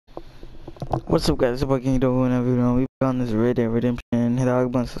What's up, guys? It's about King Doe and everyone. We on this Red Dead Redemption. Hit that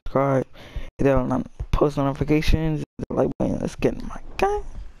like button, subscribe, hit that post notifications, hit the like button. Let's get in my game.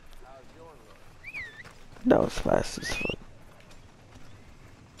 That was fast as fuck.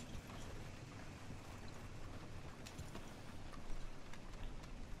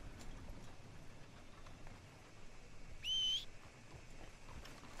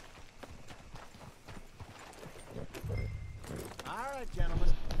 Alright, gentlemen,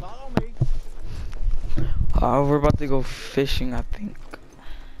 follow me. We're about to go fishing, I think.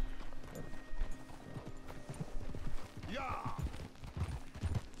 Yeah.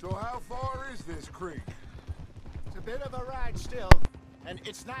 So how far is this creek? It's a bit of a ride still, and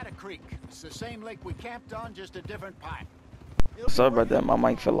it's not a creek. It's the same lake we camped on, just a different pipe. Sorry about that, my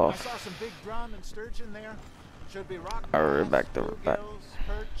mic fell off. I saw some big drum and sturgeon there. Should be rock Alright, bass, back. bluegills,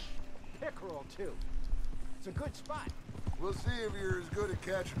 perch, pickerel too. It's a good spot. We'll see if you're as good at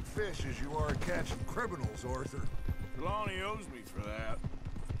catching fish as you are at catching criminals, Arthur. Trelawney owes me for that.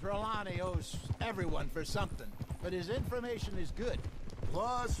 Trelawney owes everyone for something, but his information is good.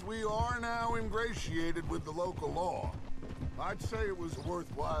 Plus, we are now ingratiated with the local law. I'd say it was a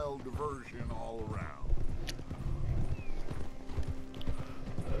worthwhile diversion all around.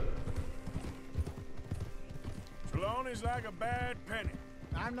 Trelawney's like a bad penny.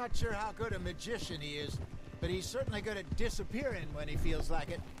 I'm not sure how good a magician he is, but he's certainly good at disappearing when he feels like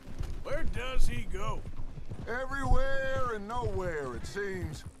it. Where does he go? Everywhere and nowhere, it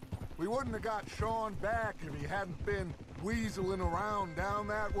seems. We wouldn't have got Sean back if he hadn't been weaseling around down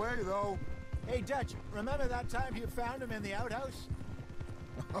that way, though. Hey, Dutch, remember that time you found him in the outhouse?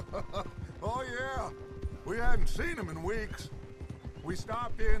 Oh, yeah. We hadn't seen him in weeks. We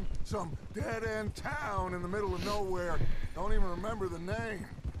stopped in some dead-end town in the middle of nowhere. Don't even remember the name.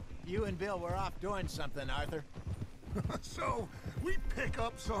 You and Bill were off doing something, Arthur. So, we pick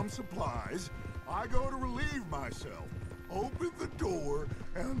up some supplies. I go to relieve myself. Open the door,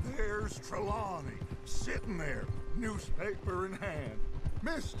 and there's Trelawney, sitting there, newspaper in hand.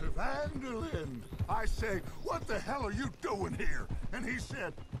 Mr. Vanderlyn. I say, what the hell are you doing here? And he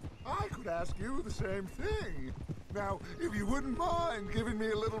said, I could ask you the same thing. Now, if you wouldn't mind giving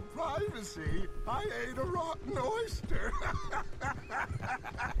me a little privacy, I ate a rotten oyster.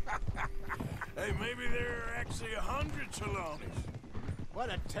 Hey, maybe there are actually 100 Trelawneys. What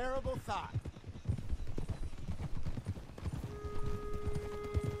a terrible thought.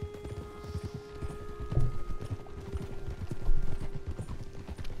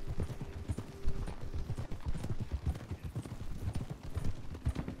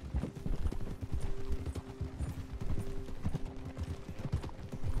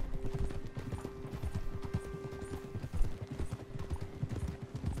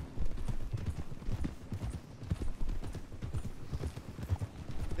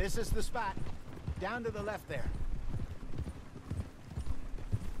 This is the spot. Down to the left there.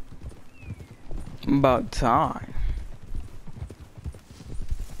 About time.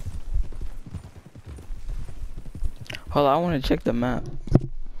 Hold on, I want to check the map.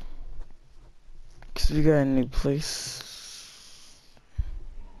 Cause we got a new place.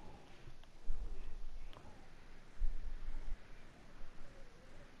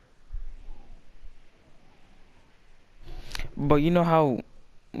 But you know how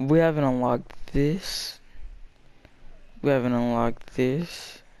we haven't unlocked this. We haven't unlocked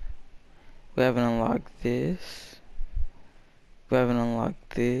this. We haven't unlocked this. We haven't unlocked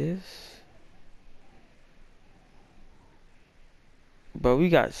this. But we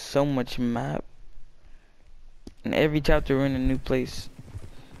got so much map. And every chapter we're in a new place.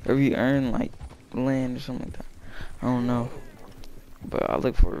 Or we earn like land or something like that. I don't know. But I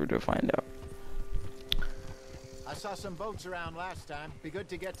look forward to find out. I saw some boats around last time. Be good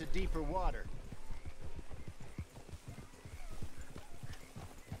to get to deeper water.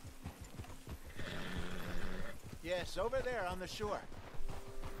 Yes, over there on the shore.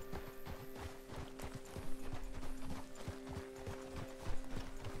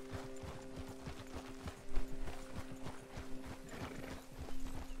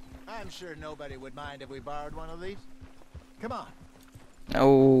 I'm sure nobody would mind if we borrowed one of these. Come on.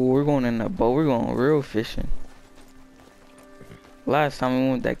 Oh, we're going in the boat. We're going real fishing. Last time we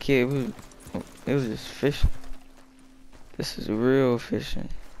went with that kid, it was just fishing. This is real fishing.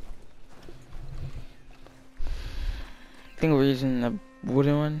 I think we're using the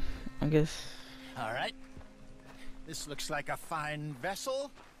wooden one, I guess. All right. This looks like a fine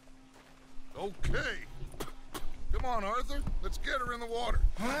vessel. Okay. Come on, Arthur. Let's get her in the water.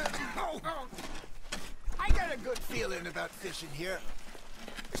 I got a good feeling about fishing here.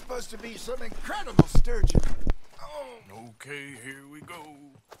 It's supposed to be some incredible sturgeon. Okay, here we go.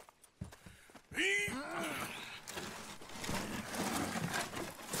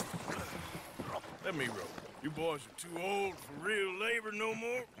 me rope. You boys are too old for real labor no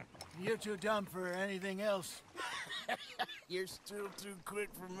more. You're too dumb for anything else. You're still too quick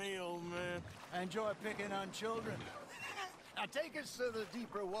for me, old man. I enjoy picking on children. Now take us to the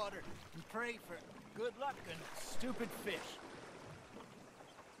deeper water and pray for good luck and stupid fish.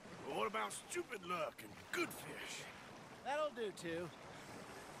 Well, what about stupid luck and good fish? That'll do too.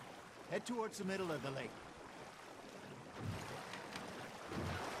 Head towards the middle of the lake.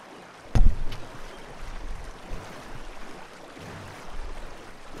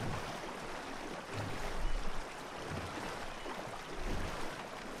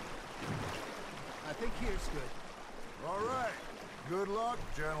 I think here's good. All right. Good luck,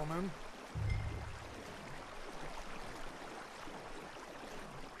 gentlemen.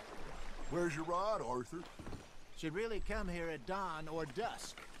 Where's your rod, Arthur? Should really come here at dawn or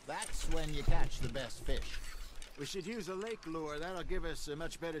dusk. That's when you catch the best fish. We should use a lake lure. That'll give us a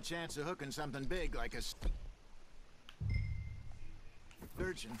much better chance of hooking something big like a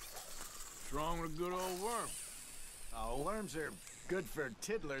sturgeon. What's wrong with a good old worm? Oh, worms are good for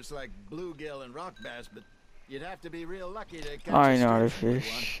tiddlers like bluegill and rock bass, but you'd have to be real lucky to catch I a know the sturgeon with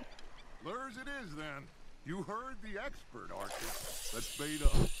fish. Lures it is, then. You heard the expert, Arthur. Let's bait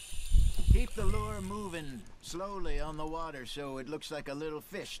up. Keep the lure moving slowly on the water so it looks like a little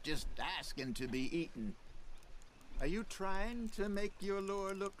fish just asking to be eaten. Are you trying to make your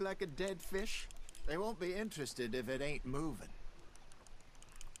lure look like a dead fish? They won't be interested if it ain't moving.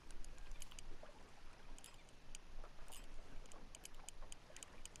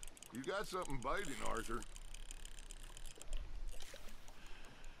 You got something biting, Arthur.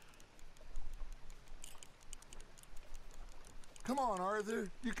 Come on, Arthur.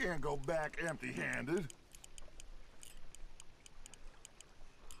 You can't go back empty-handed.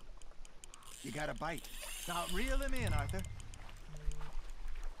 You got a bite. Now reel him in, Arthur.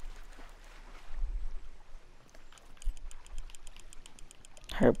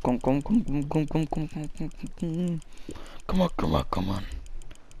 Hey, come on.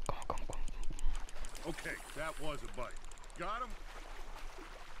 Okay, that was a bite. Got him?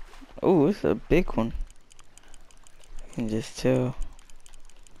 Oh, it's a big one. You can just tell.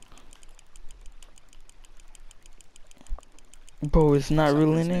 Bro, it's not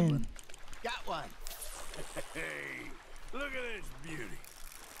reeling in. Got one. Hey, look at this beauty.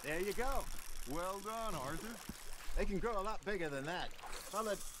 There you go. Well done, Arthur. They can grow a lot bigger than that.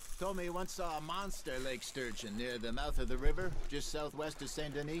 Fella told me he once saw a monster lake sturgeon near the mouth of the river, just southwest of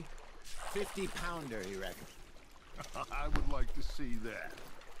Saint Denis. 50-pounder, he reckoned. I would like to see that.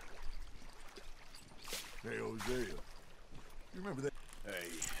 Hey, Hosea. You remember that? Hey,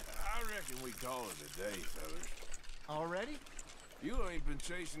 I reckon we call it a day, fellas. Already? You ain't been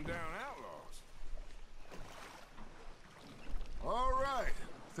chasing down outlaws. All right.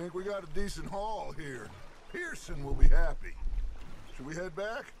 Think we got a decent haul here. Pearson will be happy. Should we head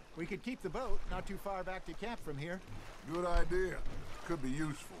back? We could keep the boat not too far back to camp from here. Good idea. Could be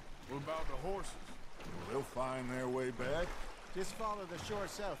useful. What about the horses? They'll find their way back. Just follow the shore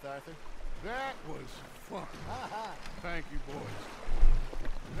south, Arthur. That was fun. Thank you, boys.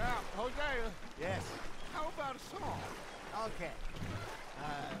 Now, Hosea, Yes. how about a song? Okay.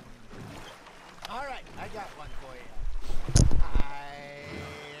 All right, I got one for you. I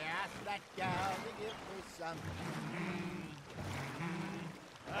asked that gal to give me some.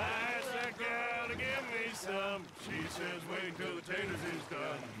 I asked that gal to give me some. She says wait till the taters is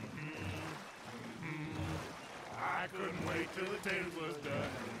done. I couldn't wait till the taters was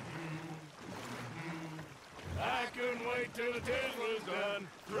done. I couldn't wait till the taters was done.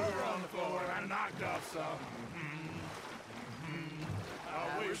 Threw her on the floor and I knocked off some. I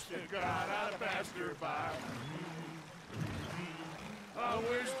wish to God I'd have passed her by. I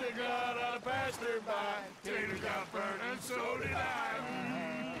wish to God I'd have passed her by. Taters got burned and so did I.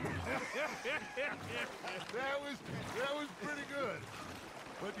 That was pretty good.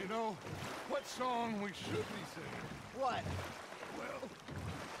 But you know, what song we should be singing? What? Well,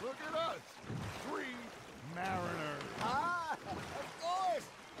 look at us. 3 mariners. Ah, of course.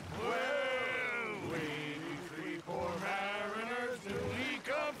 Well, we three poor mariners, newly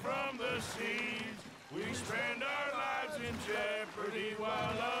come from the seas. We spend our lives in jeopardy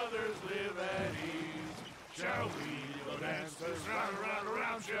while others live at ease. Shall we go dance this round, around,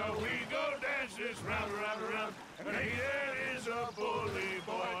 around? Shall we go dance this round, around, around? Hey, there is a bully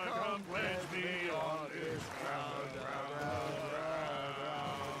boy, come pledge me on this round, round, round,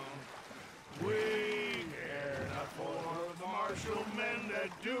 round. We care not for the martial men that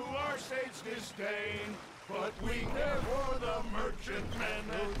do our state's disdain, but we care for the merchantmen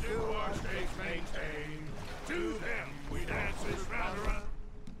that do our state's maintain. To them we dance this round around.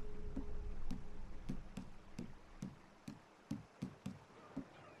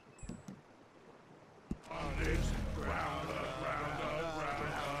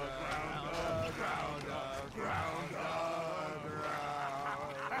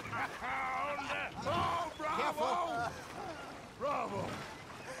 Bravo! Bravo!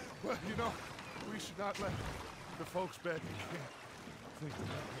 Well, you know, we should not let the folks back in camp think that we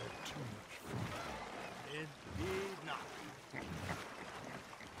had too much fun. It did not.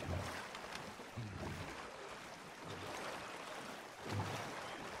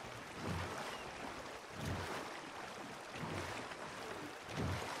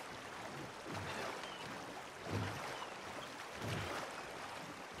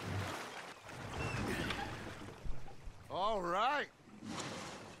 All right.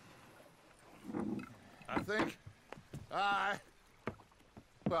 I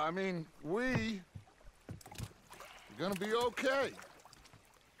think we are gonna be okay.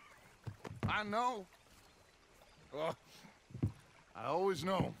 I know. Well, I always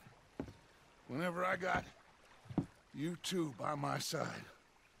know. Whenever I got you two by my side,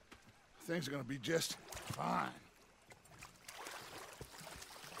 things are gonna be just fine.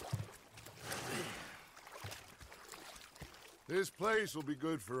 This place will be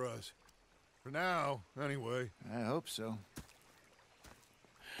good for us. For now, anyway. I hope so.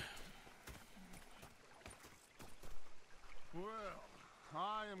 Well,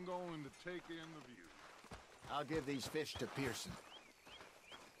 I am going to take in the view. I'll give these fish to Pearson.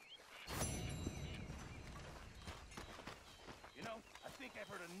 You know, I think I've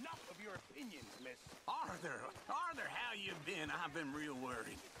heard enough of your opinions, miss. Arthur, how you been? I've been real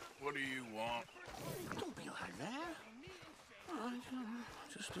worried. What do you want? Don't be like that. All right,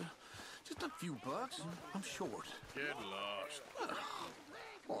 just a few bucks. I'm short. Get lost.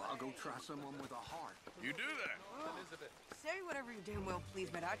 Well, I'll go try someone with a heart. You do that? Say whatever you damn well please,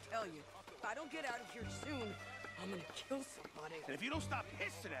 but I tell you, if I don't get out of here soon, I'm gonna kill somebody. And if you don't stop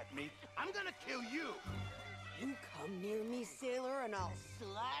hissing at me, I'm gonna kill you. You come near me, sailor, and I'll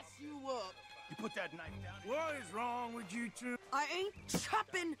slice you up. You put that knife down. What is wrong with you two? I ain't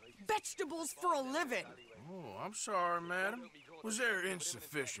chopping vegetables for a living. Oh, I'm sorry, madam. Was there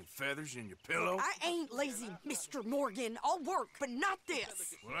insufficient feathers in your pillow? I ain't lazy, Mr. Morgan. I'll work, but not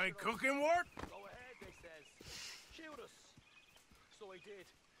this. Well, ain't cooking work? Go ahead, they says. Shoot us. So I did.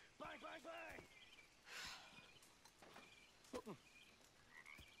 Bang, bang, bang!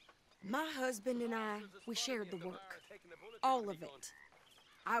 My husband and I, we shared the work. All of it.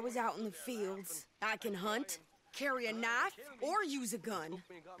 I was out in the fields. I can hunt, carry a knife, or use a gun.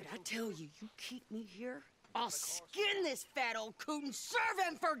 But I tell you, you keep me here, I'll skin this fat old coot and serve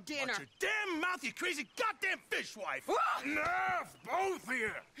him for dinner. Watch your damn mouth, you crazy goddamn fishwife! Ah! Enough, both of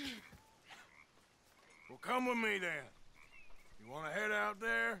you! Well, come with me then. You want to head out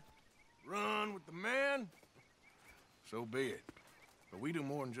there, run with the men? So be it. But we do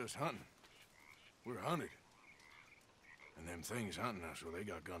more than just hunting. We're hunted. And them things hunting us, well, they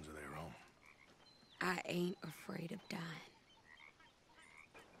got guns of their own. I ain't afraid of dying.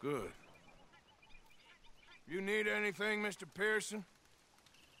 Good. You need anything, Mr. Pearson?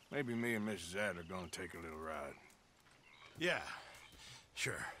 Maybe me and Mrs. Adler are gonna take a little ride. Yeah,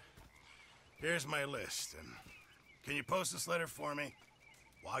 sure. Here's my list, and can you post this letter for me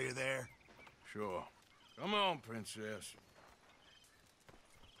while you're there? Sure. Come on, princess.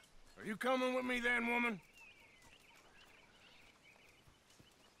 Are you coming with me then, woman?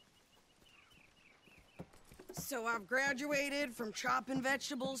 So I've graduated from chopping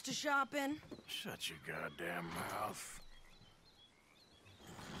vegetables to shopping. Shut your goddamn mouth.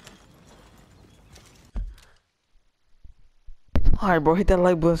 Alright, bro, hit that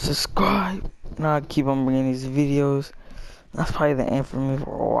like button, subscribe, and I'll keep on bringing these videos. That's probably the end for me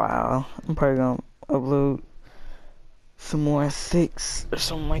for a while. I'm probably gonna upload some more at 6 or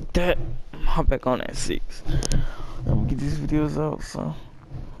something like that. Hop back on at 6. I'm gonna get these videos out, so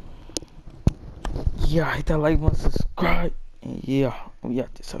yeah, hit that like button, subscribe, and yeah, we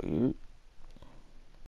got this out here.